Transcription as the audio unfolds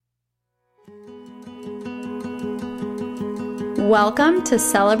Welcome to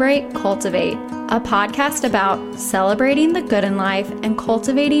Celebrate, Cultivate, a podcast about celebrating the good in life and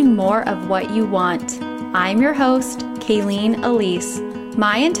cultivating more of what you want. I'm your host, Kayleen Elise.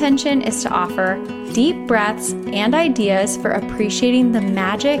 My intention is to offer deep breaths and ideas for appreciating the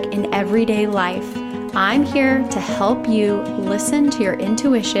magic in everyday life. I'm here to help you listen to your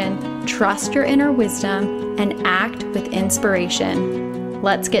intuition, trust your inner wisdom, and act with inspiration.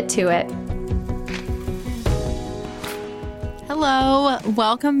 Let's get to it. Hello,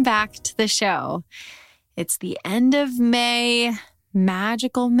 welcome back to the show. It's the end of May.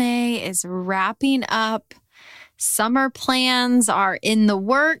 Magical May is wrapping up. Summer plans are in the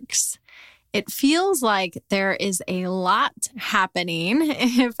works. It feels like there is a lot happening,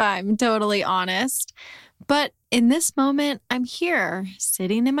 if I'm totally honest. But in this moment, I'm here,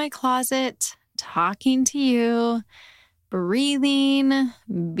 sitting in my closet, talking to you, breathing,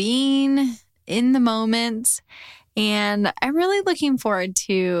 being in the moment. And I'm really looking forward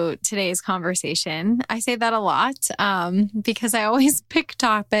to today's conversation. I say that a lot because I always pick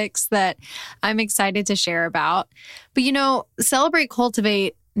topics that I'm excited to share about. But Celebrate,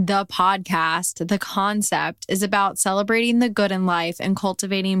 Cultivate, the podcast, the concept is about celebrating the good in life and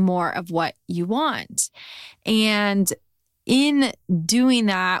cultivating more of what you want. And in doing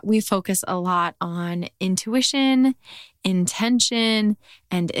that, we focus a lot on intuition, intention,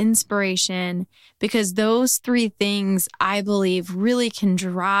 and inspiration, because those three things, I believe, really can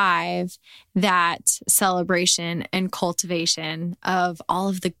drive that celebration and cultivation of all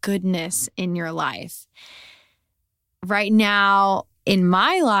of the goodness in your life. Right now, in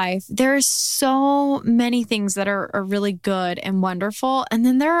my life, there's so many things that are really good and wonderful. And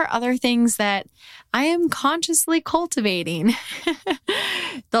then there are other things that I am consciously cultivating.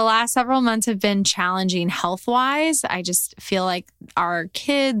 The last several months have been challenging health-wise. I just feel like our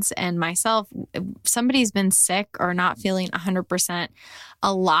kids and myself, somebody's been sick or not feeling 100%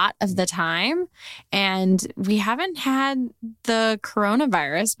 a lot of the time. And we haven't had the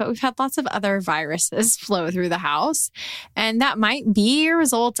coronavirus, but we've had lots of other viruses flow through the house. And that might be a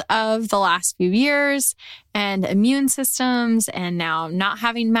result of the last few years and immune systems and now not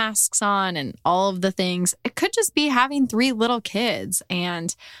having masks on and all of the things. It could just be having 3 little kids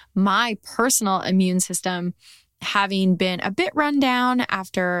and my personal immune system having been a bit run down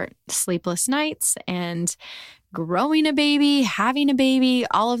after sleepless nights and growing a baby, having a baby,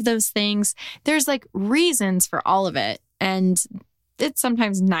 all of those things. There's reasons for all of it. And it's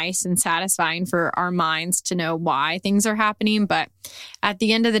sometimes nice and satisfying for our minds to know why things are happening. But at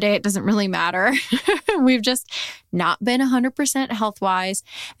the end of the day, it doesn't really matter. We've just not been 100% health-wise.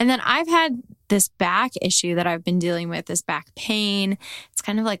 And then I've had this back issue that I've been dealing with, this back pain. It's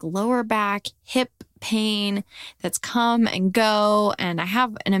kind of like lower back, hip pain that's come and go. And I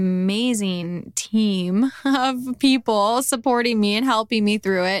have an amazing team of people supporting me and helping me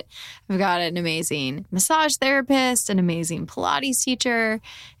through it. I've got an amazing massage therapist, an amazing Pilates teacher,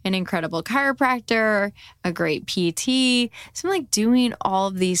 an incredible chiropractor, a great PT. So I'm doing all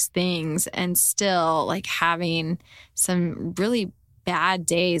of these things and still having some really bad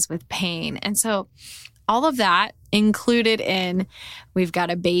days with pain. And so all of that included in, we've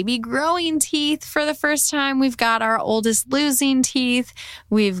got a baby growing teeth for the first time. We've got our oldest losing teeth.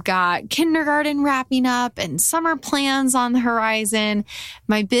 We've got kindergarten wrapping up and summer plans on the horizon.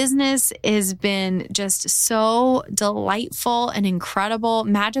 My business has been just so delightful and incredible.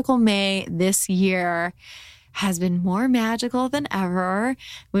 Magical May this year has been more magical than ever.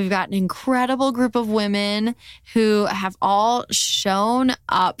 We've got an incredible group of women who have all shown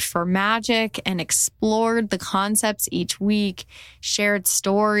up for magic and explored the concepts each week, shared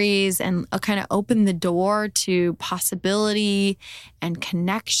stories, and kind of opened the door to possibility and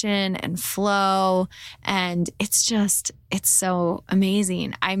connection and flow. And it's so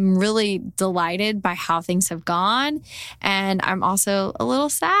amazing. I'm really delighted by how things have gone. And I'm also a little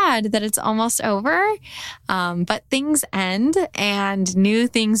sad that it's almost over. But things end and new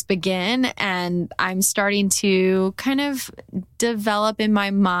things begin. And I'm starting to kind of develop in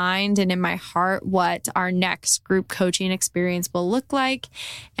my mind and in my heart what our next group coaching experience will look like.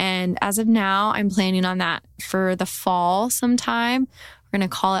 And as of now, I'm planning on that for the fall sometime. We're going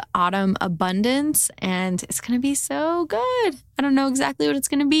to call it Autumn Abundance, and it's going to be so good. I don't know exactly what it's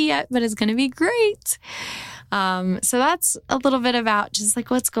going to be yet, but it's going to be great. So that's a little bit about just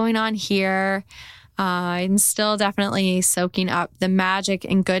what's going on here. I'm still definitely soaking up the magic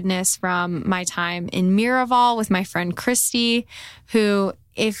and goodness from my time in Miraval with my friend Christy, who,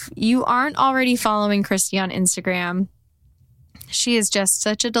 if you aren't already following Christy on Instagram, She is just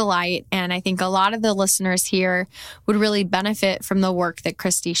such a delight. And I think a lot of the listeners here would really benefit from the work that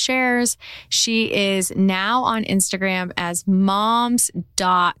Christy shares. She is now on Instagram as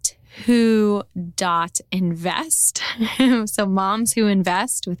moms.who.invest. So moms who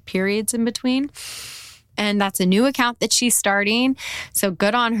invest with periods in between. And that's a new account that she's starting. So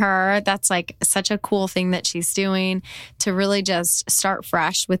good on her. That's like such a cool thing that she's doing to really just start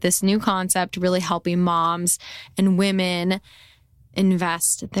fresh with this new concept, really helping moms and women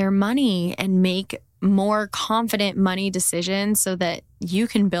invest their money and make more confident money decisions so that you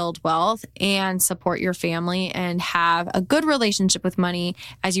can build wealth and support your family and have a good relationship with money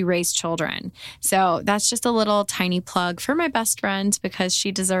as you raise children. So that's just a little tiny plug for my best friend because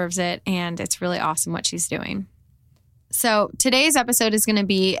she deserves it and it's really awesome what she's doing. So today's episode is going to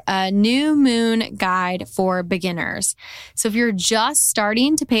be a new moon guide for beginners. So if you're just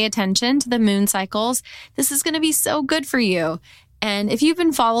starting to pay attention to the moon cycles, this is going to be so good for you. And if you've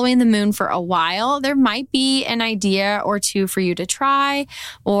been following the moon for a while, there might be an idea or two for you to try,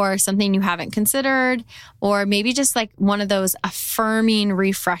 or something you haven't considered, or maybe just like one of those affirming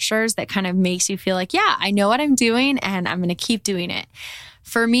refreshers that kind of makes you feel like, yeah, I know what I'm doing and I'm going to keep doing it.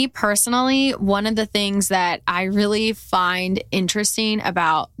 For me personally, one of the things that I really find interesting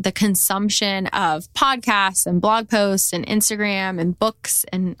about the consumption of podcasts and blog posts and Instagram and books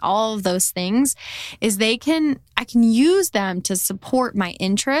and all of those things is I can use them to support my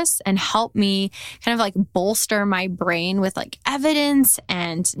interests and help me kind of like bolster my brain with like evidence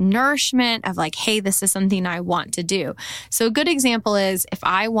and nourishment of like, hey, this is something I want to do. So a good example is if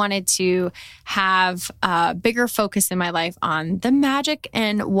I wanted to have a bigger focus in my life on the magic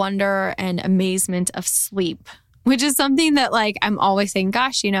and wonder and amazement of sleep, which is something that like I'm always saying,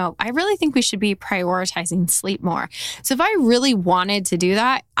 gosh, I really think we should be prioritizing sleep more. So if I really wanted to do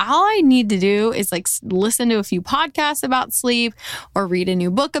that, all I need to do is like listen to a few podcasts about sleep or read a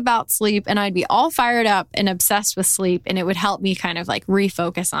new book about sleep, and I'd be all fired up and obsessed with sleep, and it would help me kind of like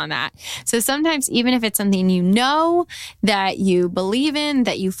refocus on that. So sometimes even if it's something that you believe in,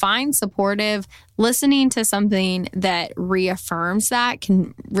 that you find supportive, listening to something that reaffirms that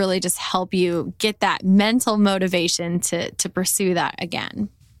can really just help you get that mental motivation to pursue that again.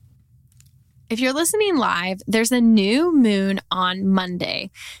 If you're listening live, there's a new moon on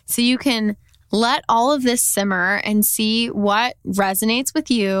Monday. So you can let all of this simmer and see what resonates with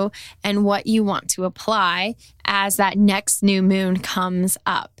you and what you want to apply as that next new moon comes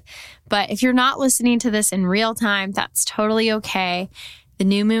up. But if you're not listening to this in real time, that's totally okay. The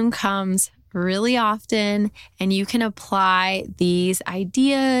new moon comes really often, and you can apply these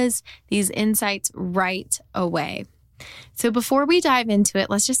ideas, these insights right away. So before we dive into it,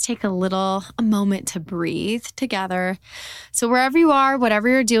 let's just take a moment to breathe together. So wherever you are, whatever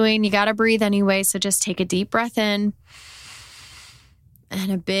you're doing, you got to breathe anyway. So just take a deep breath in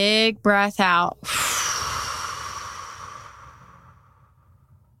and a big breath out.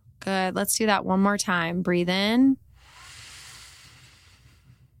 Good. Let's do that one more time. Breathe in.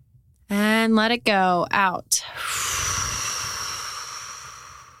 And let it go out.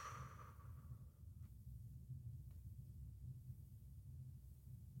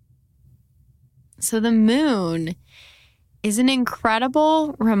 So the moon is an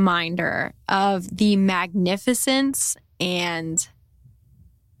incredible reminder of the magnificence and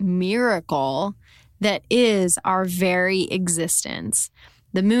miracle that is our very existence.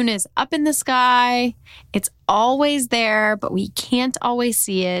 The moon is up in the sky. It's always there, but we can't always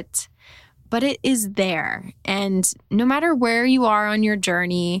see it. But it is there. And no matter where you are on your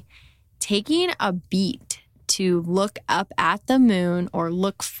journey, taking a beat to look up at the moon or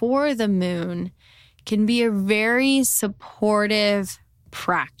look for the moon can be a very supportive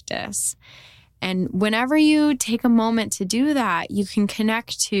practice. And whenever you take a moment to do that, you can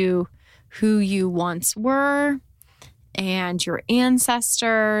connect to who you once were and your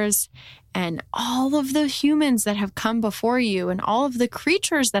ancestors and all of the humans that have come before you and all of the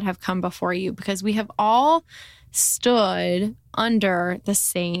creatures that have come before you, because we have all stood under the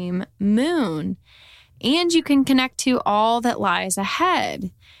same moon. And you can connect to all that lies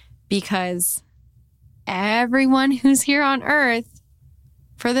ahead, because everyone who's here on Earth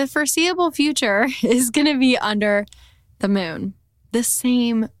for the foreseeable future is going to be under the moon, the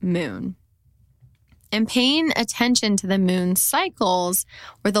same moon. And paying attention to the moon cycles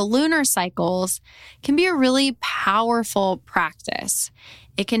or the lunar cycles can be a really powerful practice.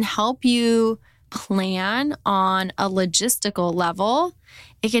 It can help you plan on a logistical level.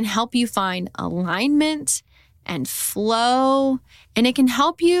 It can help you find alignment and flow, and it can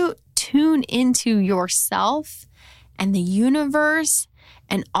help you tune into yourself and the universe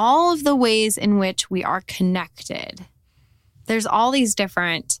and all of the ways in which we are connected. There's all these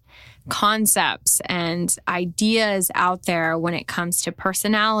different concepts and ideas out there when it comes to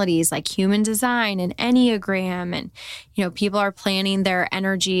personalities like human design and Enneagram. And, people are planning their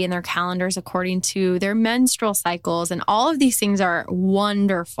energy and their calendars according to their menstrual cycles. And all of these things are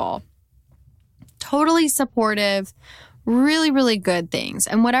wonderful, totally supportive, really, really good things.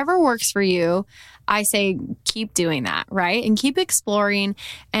 And whatever works for you, I say keep doing that, right? And keep exploring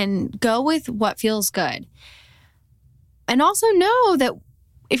and go with what feels good. And also know that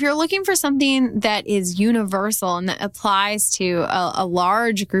if you're looking for something that is universal and that applies to a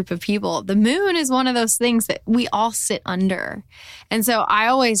large group of people, the moon is one of those things that we all sit under. And so I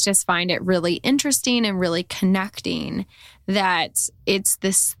always just find it really interesting and really connecting that it's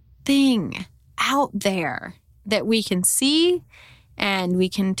this thing out there that we can see and we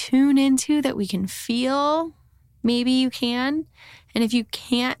can tune into, that we can feel. Maybe you can. And if you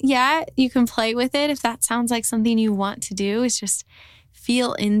can't yet, you can play with it. If that sounds like something you want to do, is just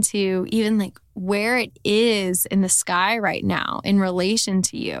feel into even like where it is in the sky right now in relation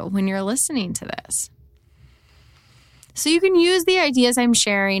to you when you're listening to this. So you can use the ideas I'm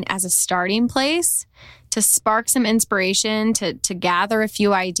sharing as a starting place to spark some inspiration, to gather a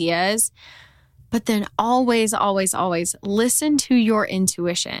few ideas. But then always, always, always listen to your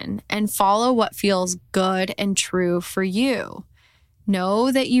intuition and follow what feels good and true for you.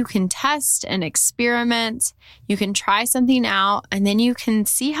 Know that you can test and experiment. You can try something out and then you can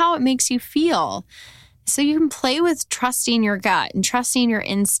see how it makes you feel. So you can play with trusting your gut and trusting your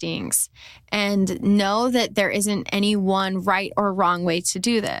instincts and know that there isn't any one right or wrong way to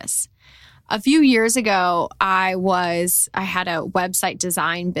do this. A few years ago, I had a website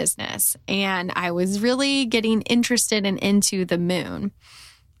design business and I was really getting interested and into the moon.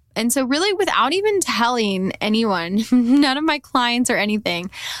 And so really without even telling anyone, none of my clients or anything,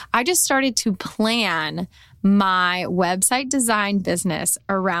 I just started to plan my website design business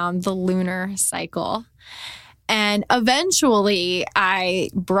around the lunar cycle. And eventually I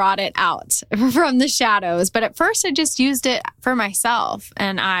brought it out from the shadows. But at first I just used it for myself.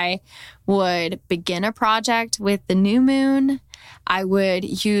 And I would begin a project with the new moon. I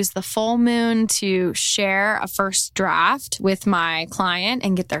would use the full moon to share a first draft with my client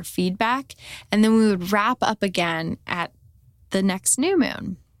and get their feedback. And then we would wrap up again at the next new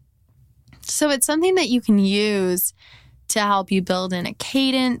moon. So it's something that you can use to help you build in a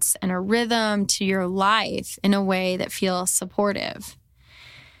cadence and a rhythm to your life in a way that feels supportive.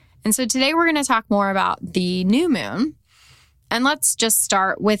 And so today we're going to talk more about the new moon. And let's just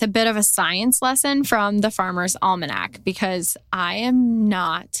start with a bit of a science lesson from the Farmer's Almanac, because I am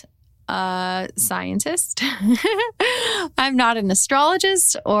not a scientist. I'm not an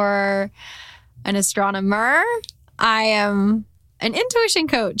astrologist or an astronomer. I am an intuition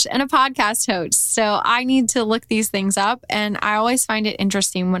coach and a podcast host. So I need to look these things up, and I always find it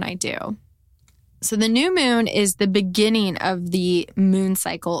interesting when I do. So the new moon is the beginning of the moon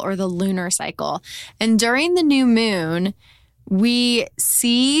cycle or the lunar cycle. And during the new moon, we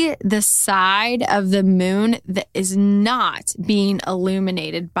see the side of the moon that is not being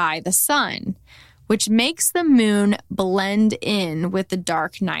illuminated by the sun, which makes the moon blend in with the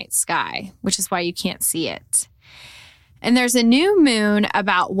dark night sky, which is why you can't see it. And there's a new moon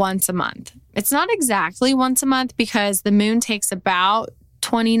about once a month. It's not exactly once a month because the moon takes about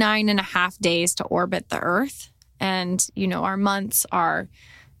 29 and a half days to orbit the Earth. And, our months are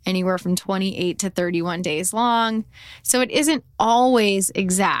anywhere from 28 to 31 days long. So it isn't always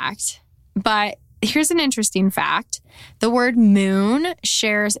exact. But here's an interesting fact. The word moon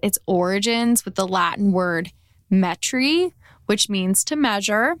shares its origins with the Latin word metri, which means to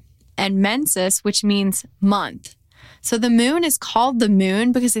measure, and mensis, which means month. So the moon is called the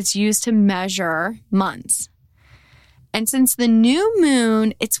moon because it's used to measure months. And since the new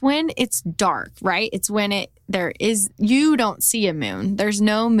moon, it's when it's dark, right? It's when you don't see a moon. There's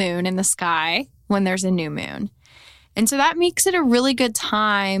no moon in the sky when there's a new moon. And so that makes it a really good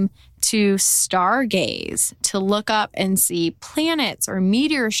time to stargaze, to look up and see planets or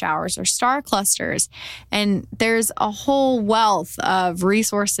meteor showers or star clusters. And there's a whole wealth of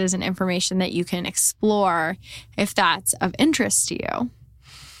resources and information that you can explore if that's of interest to you.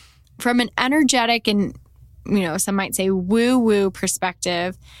 From an energetic and some might say woo-woo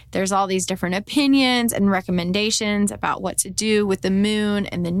perspective, there's all these different opinions and recommendations about what to do with the moon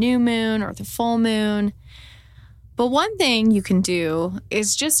and the new moon or the full moon. But one thing you can do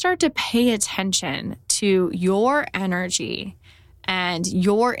is just start to pay attention to your energy and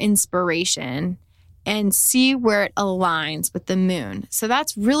your inspiration and see where it aligns with the moon. So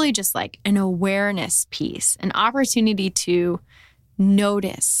that's really just like an awareness piece, an opportunity to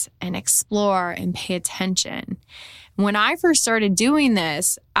notice and explore and pay attention. When I first started doing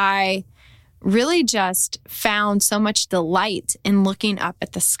this, I really just found so much delight in looking up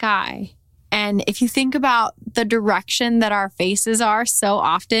at the sky. And if you think about the direction that our faces are so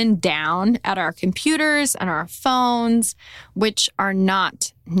often down at our computers and our phones, which are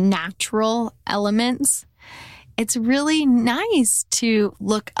not natural elements, it's really nice to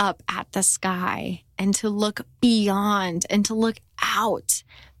look up at the sky and to look beyond and to look out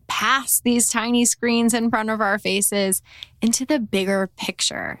past these tiny screens in front of our faces into the bigger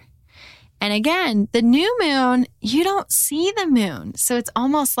picture. And again, the new moon, you don't see the moon. So it's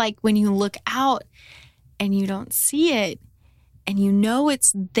almost like when you look out and you don't see it and you know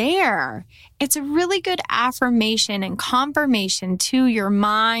it's there, it's a really good affirmation and confirmation to your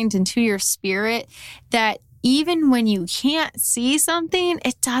mind and to your spirit that even when you can't see something,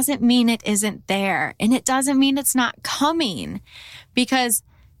 it doesn't mean it isn't there. And it doesn't mean it's not coming, because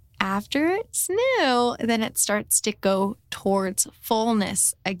after it's new, then it starts to go towards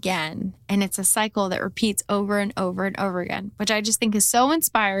fullness again. And it's a cycle that repeats over and over and over again, which I just think is so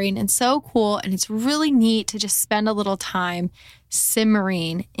inspiring and so cool. And it's really neat to just spend a little time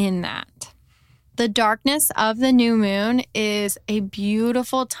simmering in that. The darkness of the new moon is a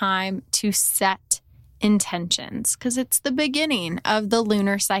beautiful time to set intentions because it's the beginning of the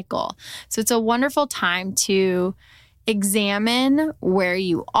lunar cycle. So it's a wonderful time to examine where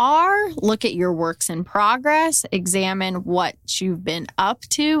you are, look at your works in progress, examine what you've been up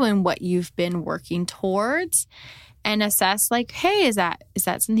to and what you've been working towards, and assess like, hey, is that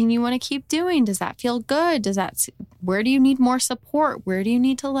something you want to keep doing? Does that feel good? Where do you need more support? Where do you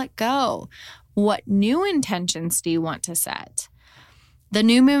need to let go? What new intentions do you want to set? The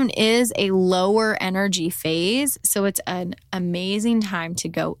new moon is a lower energy phase, so it's an amazing time to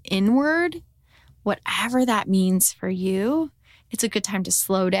go inward. Whatever that means for you, it's a good time to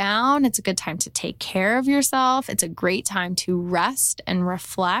slow down. It's a good time to take care of yourself. It's a great time to rest and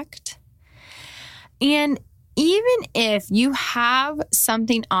reflect. And even if you have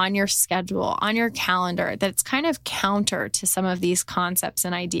something on your schedule, on your calendar, that's kind of counter to some of these concepts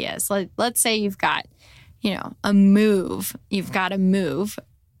and ideas, let's say you've got, a move,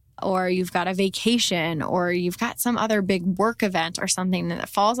 or you've got a vacation, or you've got some other big work event or something that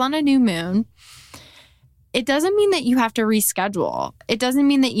falls on a new moon, it doesn't mean that you have to reschedule. It doesn't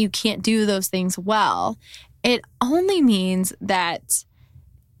mean that you can't do those things well. It only means that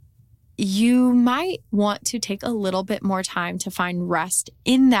you might want to take a little bit more time to find rest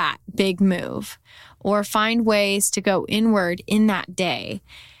in that big move, or find ways to go inward in that day.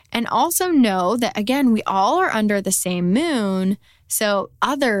 And also know that, again, we all are under the same moon. So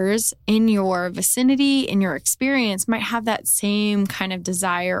others in your vicinity, in your experience, might have that same kind of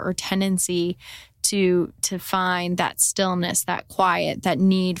desire or tendency to find that stillness, that quiet, that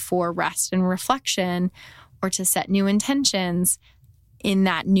need for rest and reflection, or to set new intentions in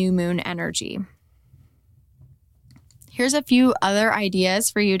that new moon energy. Here's a few other ideas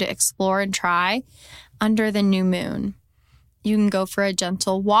for you to explore and try under the new moon. You can go for a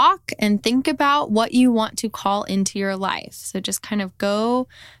gentle walk and think about what you want to call into your life. So just kind of go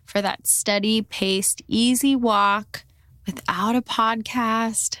for that steady paced, easy walk without a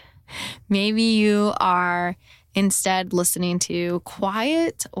podcast. Maybe you are instead listening to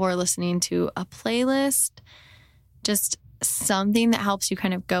quiet or listening to a playlist, just something that helps you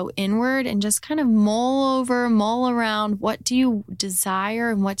kind of go inward and just kind of mull around what do you desire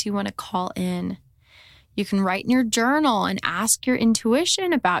and what do you want to call in. You can write in your journal and ask your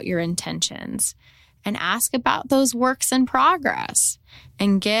intuition about your intentions and ask about those works in progress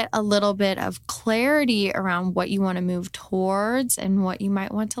and get a little bit of clarity around what you want to move towards and what you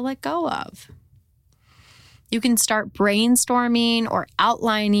might want to let go of. You can start brainstorming or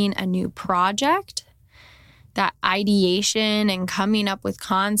outlining a new project. That ideation and coming up with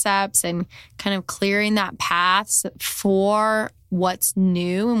concepts and kind of clearing that path for what's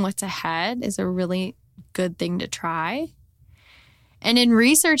new and what's ahead is a really good thing to try. And in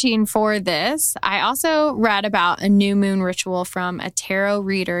researching for this, I also read about a new moon ritual from a tarot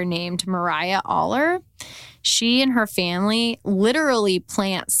reader named Mariah Aller. She and her family literally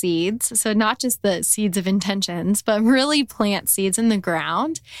plant seeds. So not just the seeds of intentions, but really plant seeds in the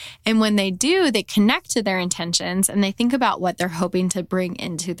ground. And when they do, they connect to their intentions and they think about what they're hoping to bring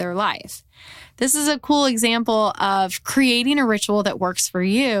into their life. This is a cool example of creating a ritual that works for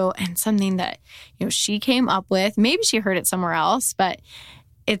you and something that, she came up with. Maybe she heard it somewhere else, but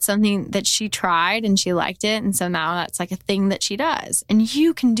it's something that she tried and she liked it. And so now that's like a thing that she does. And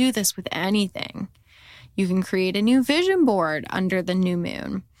you can do this with anything. You can create a new vision board under the new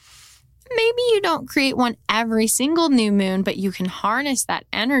moon. Maybe you don't create one every single new moon, but you can harness that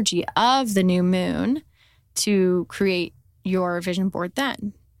energy of the new moon to create your vision board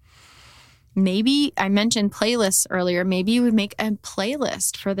then. Maybe I mentioned playlists earlier. Maybe you would make a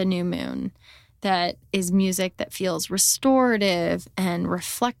playlist for the new moon that is music that feels restorative and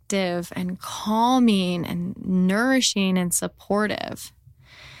reflective and calming and nourishing and supportive.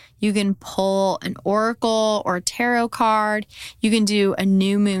 You can pull an oracle or a tarot card. You can do a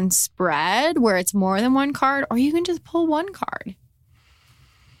new moon spread where it's more than one card, or you can just pull one card.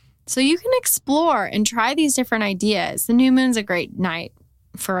 So you can explore and try these different ideas. The new moon's a great night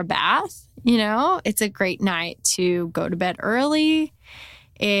for a bath. It's a great night to go to bed early.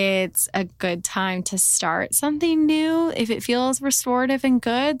 It's a good time to start something new if it feels restorative and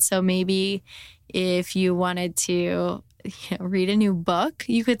good. So maybe if you wanted to read a new book,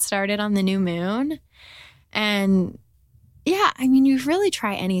 you could start it on the new moon. And you really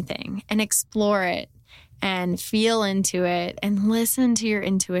try anything and explore it and feel into it and listen to your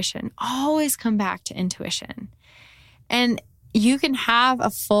intuition. Always come back to intuition. And you can have a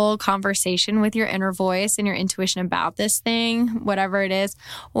full conversation with your inner voice and your intuition about this thing, whatever it is,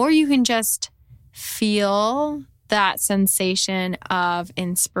 or you can just feel that sensation of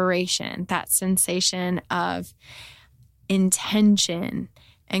inspiration, that sensation of intention,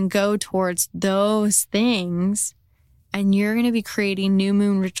 and go towards those things. And you're going to be creating new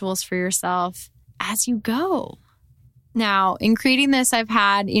moon rituals for yourself as you go. Now, in creating this, I've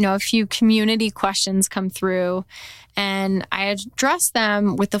had, a few community questions come through, and I address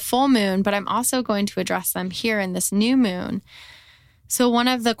them with the full moon, but I'm also going to address them here in this new moon. So one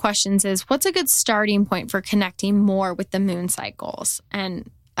of the questions is, what's a good starting point for connecting more with the moon cycles? And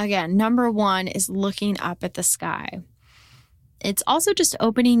again, number one is looking up at the sky. It's also just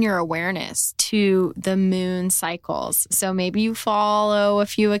opening your awareness to the moon cycles. So maybe you follow a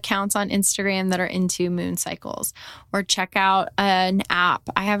few accounts on Instagram that are into moon cycles, or check out an app.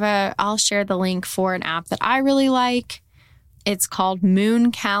 I'll share the link for an app that I really like. It's called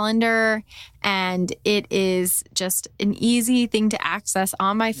Moon Calendar, and it is just an easy thing to access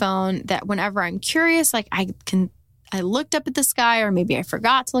on my phone that whenever I'm curious, I looked up at the sky, or maybe I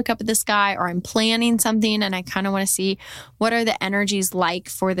forgot to look up at the sky, or I'm planning something and I kind of want to see what are the energies like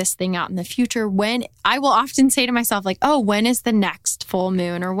for this thing out in the future. When I will often say to myself, when is the next full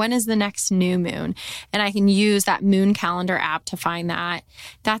moon, or when is the next new moon? And I can use that Moon Calendar app to find that.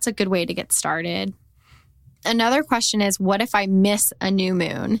 That's a good way to get started. Another question is, what if I miss a new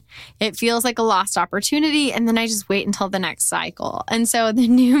moon? It feels like a lost opportunity, and then I just wait until the next cycle. And so the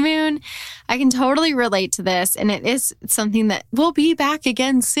new moon, I can totally relate to this, and it is something that will be back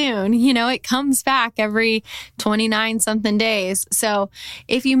again soon. It comes back every 29 something days. So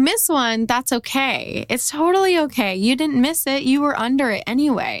if you miss one, that's okay. It's totally okay. You didn't miss it. You were under it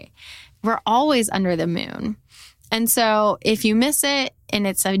anyway. We're always under the moon. And so if you miss it and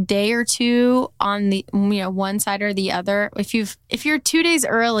it's a day or two on the one side or the other, if you're 2 days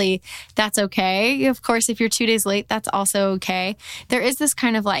early, that's okay. Of course, if you're 2 days late, that's also okay. There is this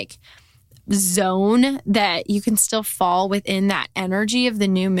kind of zone that you can still fall within that energy of the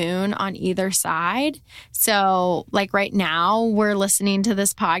new moon on either side. So right now we're listening to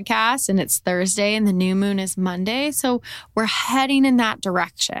this podcast and it's Thursday and the new moon is Monday. So we're heading in that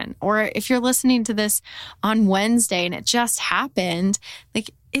direction. Or if you're listening to this on Wednesday and it just happened,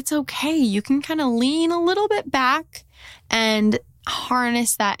 it's okay. You can kind of lean a little bit back and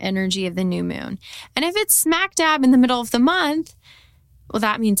harness that energy of the new moon. And if it's smack dab in the middle of the month, well,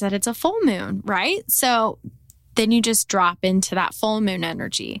 that means that it's a full moon, right? So then you just drop into that full moon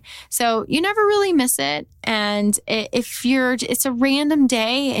energy. So you never really miss it. And if it's a random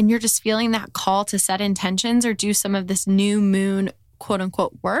day and you're just feeling that call to set intentions or do some of this new moon, quote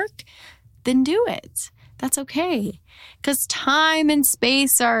unquote, work, then do it. That's okay. Because time and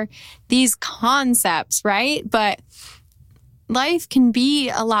space are these concepts, right? But life can be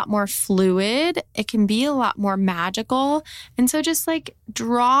a lot more fluid. It can be a lot more magical. And so just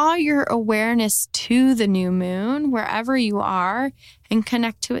draw your awareness to the new moon wherever you are and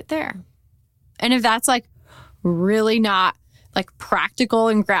connect to it there. And if that's really not practical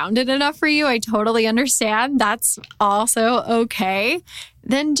and grounded enough for you, I totally understand. That's also okay.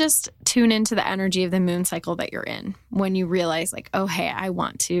 Then just tune into the energy of the moon cycle that you're in when you realize oh, hey, I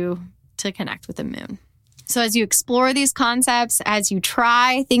want to connect with the moon. So as you explore these concepts, as you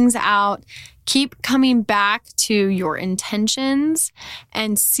try things out, keep coming back to your intentions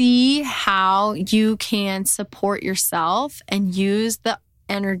and see how you can support yourself and use the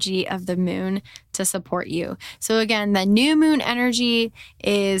energy of the moon to support you. So again, the new moon energy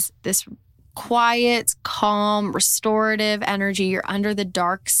is this quiet, calm, restorative energy. You're under the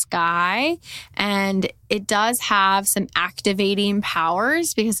dark sky, and it does have some activating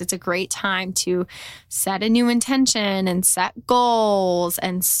powers because it's a great time to set a new intention and set goals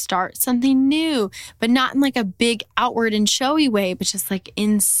and start something new, but not in like a big outward and showy way, but just like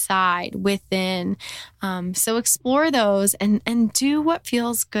inside, within. So explore those and do what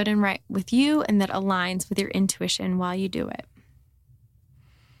feels good and right with you and that aligns with your intuition while you do it.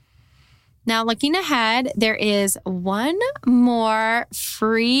 Now, looking ahead, there is one more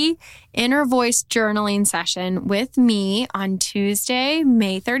free inner voice journaling session with me on Tuesday,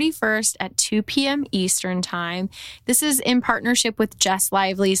 May 31st at 2 p.m. Eastern Time. This is in partnership with Jess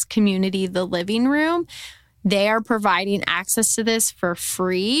Lively's community, The Living Room. They are providing access to this for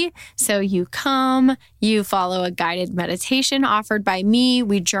free. So you come, you follow a guided meditation offered by me.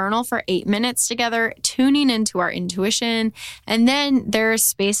 We journal for 8 minutes together, tuning into our intuition. And then there's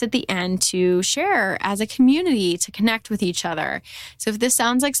space at the end to share as a community, to connect with each other. So if this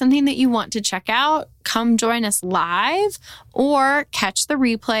sounds like something that you want to check out, come join us live or catch the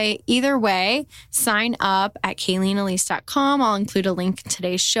replay. Either way, sign up at KayleenElise.com. I'll include a link in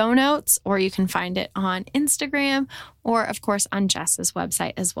today's show notes, or you can find it on Instagram or, of course, on Jess's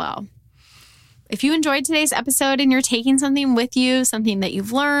website as well. If you enjoyed today's episode and you're taking something with you, something that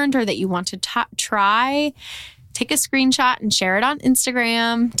you've learned or that you want to try, take a screenshot and share it on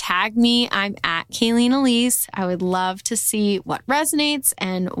Instagram. Tag me. I'm at Kayleen Elise. I would love to see what resonates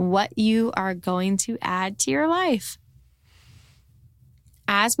and what you are going to add to your life.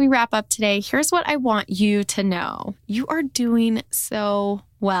 As we wrap up today, here's what I want you to know. You are doing so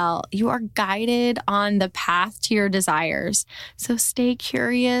well. You are guided on the path to your desires. So stay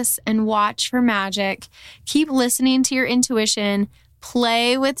curious and watch for magic. Keep listening to your intuition.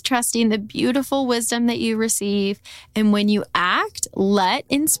 Play with trusting the beautiful wisdom that you receive. And when you act, let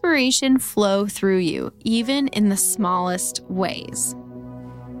inspiration flow through you, even in the smallest ways.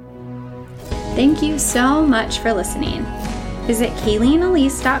 Thank you so much for listening. Visit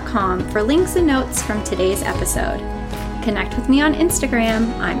KayleenElise.com for links and notes from today's episode. Connect with me on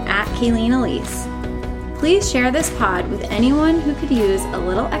Instagram. I'm at Kayleen Elise. Please share this pod with anyone who could use a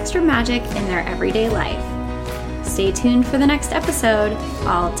little extra magic in their everyday life. Stay tuned for the next episode.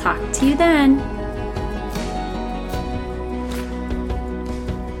 I'll talk to you then.